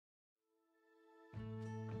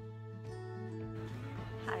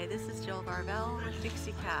Hi, this is Jill Garvell with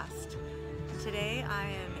Dixiecast. Today I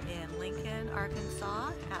am in Lincoln,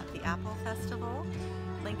 Arkansas at the Apple Festival.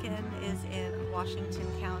 Lincoln is in Washington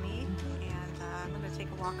County, and I'm going to take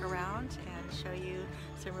a walk around and show you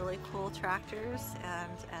some really cool tractors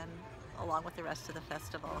and along with the rest of the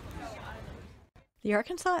festival. The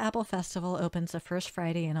Arkansas Apple Festival opens the first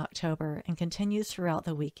Friday in October and continues throughout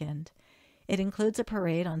the weekend. It includes a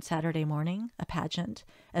parade on Saturday morning, a pageant,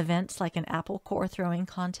 events like an apple core throwing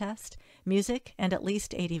contest, music, and at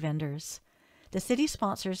least 80 vendors. The city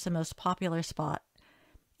sponsors the most popular spot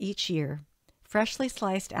each year. Freshly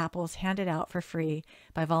sliced apples handed out for free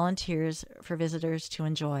by volunteers for visitors to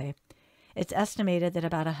enjoy. It's estimated that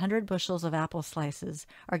about 100 bushels of apple slices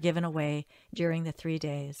are given away during the 3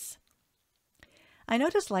 days. I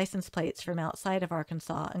noticed license plates from outside of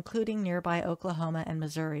Arkansas, including nearby Oklahoma and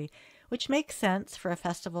Missouri, which makes sense for a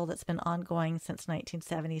festival that's been ongoing since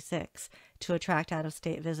 1976 to attract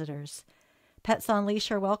out-of-state visitors. Pets on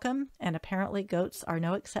leash are welcome, and apparently goats are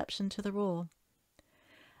no exception to the rule.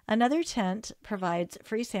 Another tent provides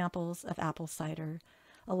free samples of apple cider,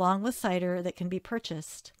 along with cider that can be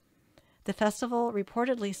purchased. The festival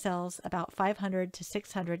reportedly sells about 500 to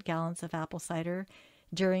 600 gallons of apple cider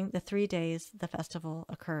during the 3 days the festival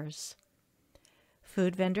occurs.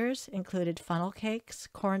 Food vendors included funnel cakes,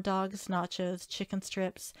 corn dogs, nachos, chicken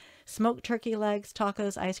strips, smoked turkey legs,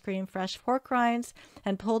 tacos, ice cream, fresh pork rinds,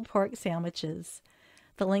 and pulled pork sandwiches.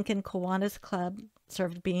 The Lincoln Kiwanis Club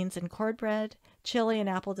served beans and cornbread, chili and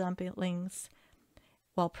apple dumplings,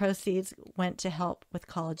 while proceeds went to help with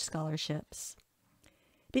college scholarships.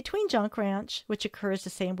 Between Junk Ranch, which occurs the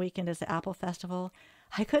same weekend as the Apple Festival,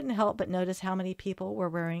 I couldn't help but notice how many people were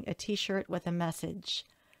wearing a t-shirt with a message.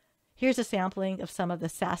 Here's a sampling of some of the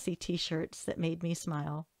sassy t-shirts that made me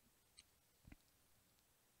smile.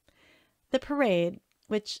 The parade,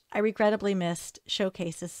 which I regrettably missed,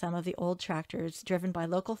 showcases some of the old tractors driven by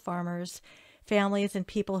local farmers, families, and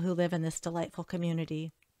people who live in this delightful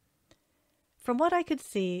community. From what I could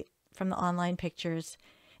see from the online pictures,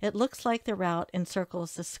 it looks like the route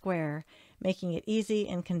encircles the square, making it easy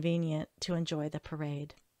and convenient to enjoy the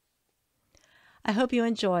parade. I hope you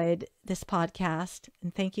enjoyed this podcast,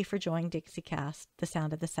 and thank you for joining Dixiecast, the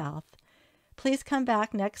Sound of the South. Please come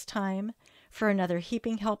back next time for another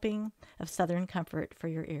heaping helping of Southern comfort for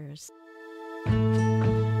your ears.